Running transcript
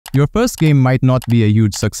Your first game might not be a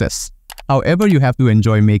huge success. However, you have to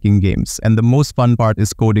enjoy making games, and the most fun part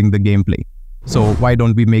is coding the gameplay. So why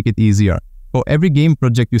don't we make it easier? For every game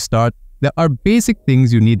project you start, there are basic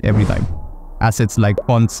things you need every time. Assets like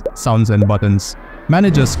fonts, sounds and buttons,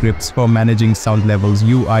 manager scripts for managing sound levels,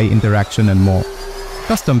 UI interaction and more.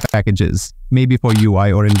 Custom packages, maybe for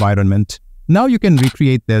UI or environment. Now you can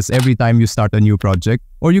recreate this every time you start a new project,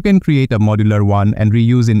 or you can create a modular one and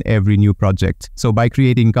reuse in every new project. So by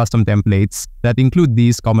creating custom templates that include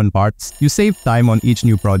these common parts, you save time on each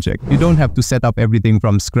new project. You don't have to set up everything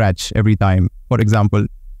from scratch every time. For example,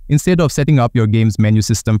 instead of setting up your game's menu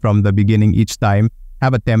system from the beginning each time,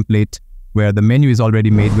 have a template where the menu is already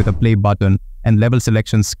made with a play button and level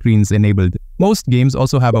selection screens enabled. Most games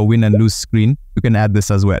also have a win and lose screen. You can add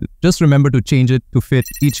this as well. Just remember to change it to fit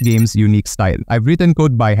each game's unique style. I've written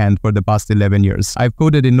code by hand for the past 11 years. I've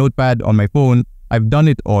coded in Notepad on my phone. I've done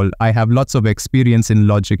it all. I have lots of experience in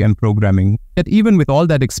logic and programming. Yet even with all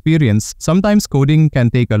that experience, sometimes coding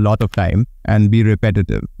can take a lot of time and be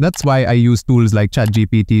repetitive. That's why I use tools like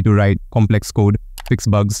ChatGPT to write complex code, fix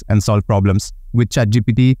bugs, and solve problems. With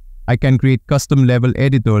ChatGPT, I can create custom level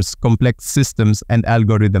editors, complex systems, and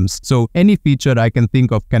algorithms. So any feature I can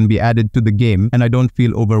think of can be added to the game, and I don't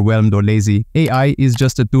feel overwhelmed or lazy. AI is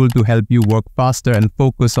just a tool to help you work faster and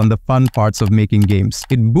focus on the fun parts of making games.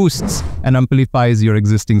 It boosts and amplifies your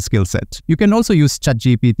existing skill set. You can also use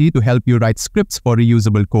ChatGPT to help you write scripts for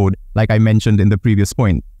reusable code, like I mentioned in the previous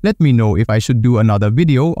point. Let me know if I should do another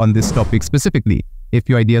video on this topic specifically. If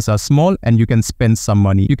your ideas are small and you can spend some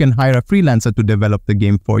money, you can hire a freelancer to develop the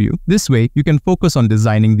game for you. This way, you can focus on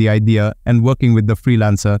designing the idea and working with the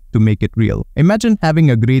freelancer to make it real. Imagine having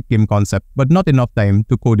a great game concept, but not enough time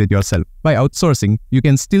to code it yourself. By outsourcing, you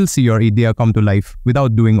can still see your idea come to life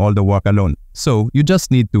without doing all the work alone. So you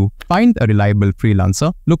just need to find a reliable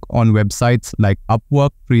freelancer, look on websites like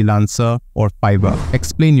Upwork, Freelancer, or Fiverr.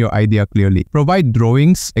 Explain your idea clearly. Provide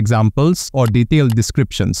drawings, examples, or detailed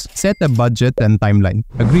descriptions. Set a budget and timeline.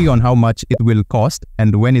 Agree on how much it will cost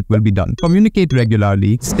and when it will be done. Communicate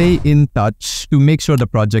regularly. Stay in touch to make sure the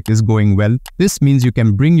project is going well. This means you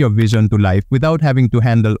can bring your vision to life without having to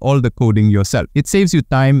handle all the coding yourself. It saves you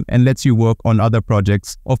time and lets you work on other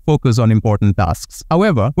projects or focus on important tasks.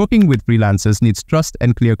 However, working with freelancers needs trust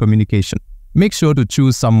and clear communication. Make sure to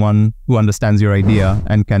choose someone who understands your idea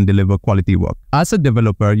and can deliver quality work. As a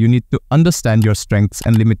developer, you need to understand your strengths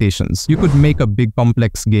and limitations. You could make a big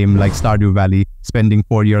complex game like Stardew Valley, spending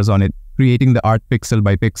 4 years on it, creating the art pixel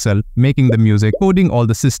by pixel, making the music, coding all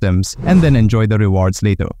the systems, and then enjoy the rewards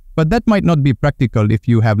later. But that might not be practical if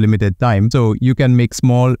you have limited time, so you can make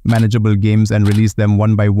small, manageable games and release them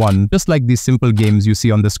one by one, just like these simple games you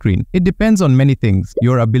see on the screen. It depends on many things: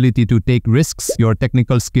 your ability to take risks, your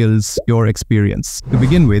technical skills, your experience. To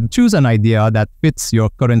begin with, choose an idea that fits your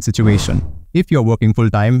current situation. If you're working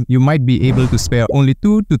full-time, you might be able to spare only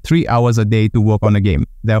 2 to 3 hours a day to work on a game.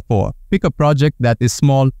 Therefore, pick a project that is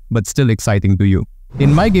small but still exciting to you.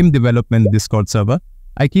 In my game development Discord server,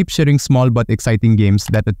 I keep sharing small but exciting games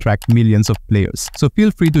that attract millions of players. So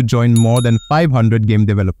feel free to join more than 500 game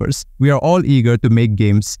developers. We are all eager to make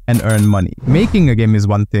games and earn money. Making a game is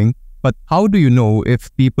one thing, but how do you know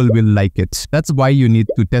if people will like it? That's why you need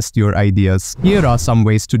to test your ideas. Here are some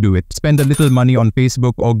ways to do it. Spend a little money on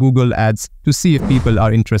Facebook or Google ads to see if people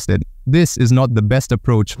are interested. This is not the best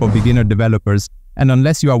approach for beginner developers, and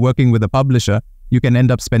unless you are working with a publisher, you can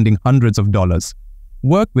end up spending hundreds of dollars.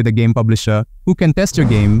 Work with a game publisher who can test your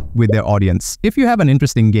game with their audience. If you have an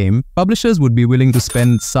interesting game, publishers would be willing to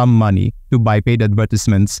spend some money to buy paid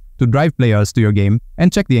advertisements to drive players to your game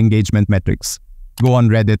and check the engagement metrics. Go on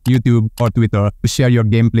Reddit, YouTube, or Twitter to share your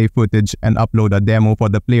gameplay footage and upload a demo for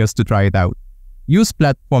the players to try it out. Use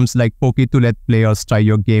platforms like Pokey to let players try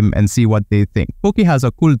your game and see what they think. Pokey has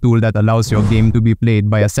a cool tool that allows your game to be played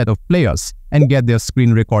by a set of players and get their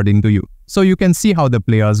screen recording to you, so you can see how the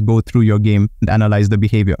players go through your game and analyze the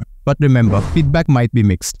behavior. But remember, feedback might be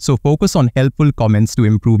mixed, so focus on helpful comments to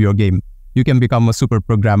improve your game. You can become a super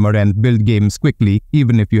programmer and build games quickly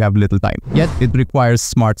even if you have little time. Yet, it requires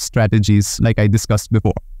smart strategies like I discussed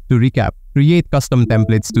before. To recap, create custom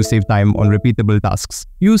templates to save time on repeatable tasks.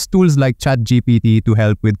 Use tools like ChatGPT to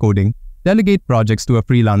help with coding. Delegate projects to a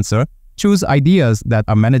freelancer. Choose ideas that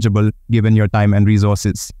are manageable given your time and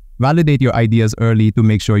resources. Validate your ideas early to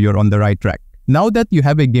make sure you're on the right track. Now that you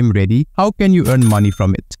have a game ready, how can you earn money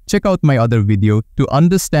from it? Check out my other video to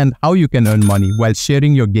understand how you can earn money while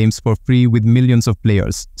sharing your games for free with millions of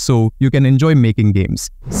players, so you can enjoy making games,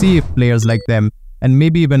 see if players like them, and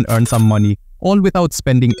maybe even earn some money, all without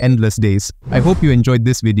spending endless days. I hope you enjoyed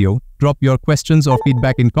this video. Drop your questions or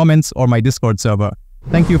feedback in comments or my Discord server.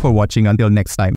 Thank you for watching. Until next time.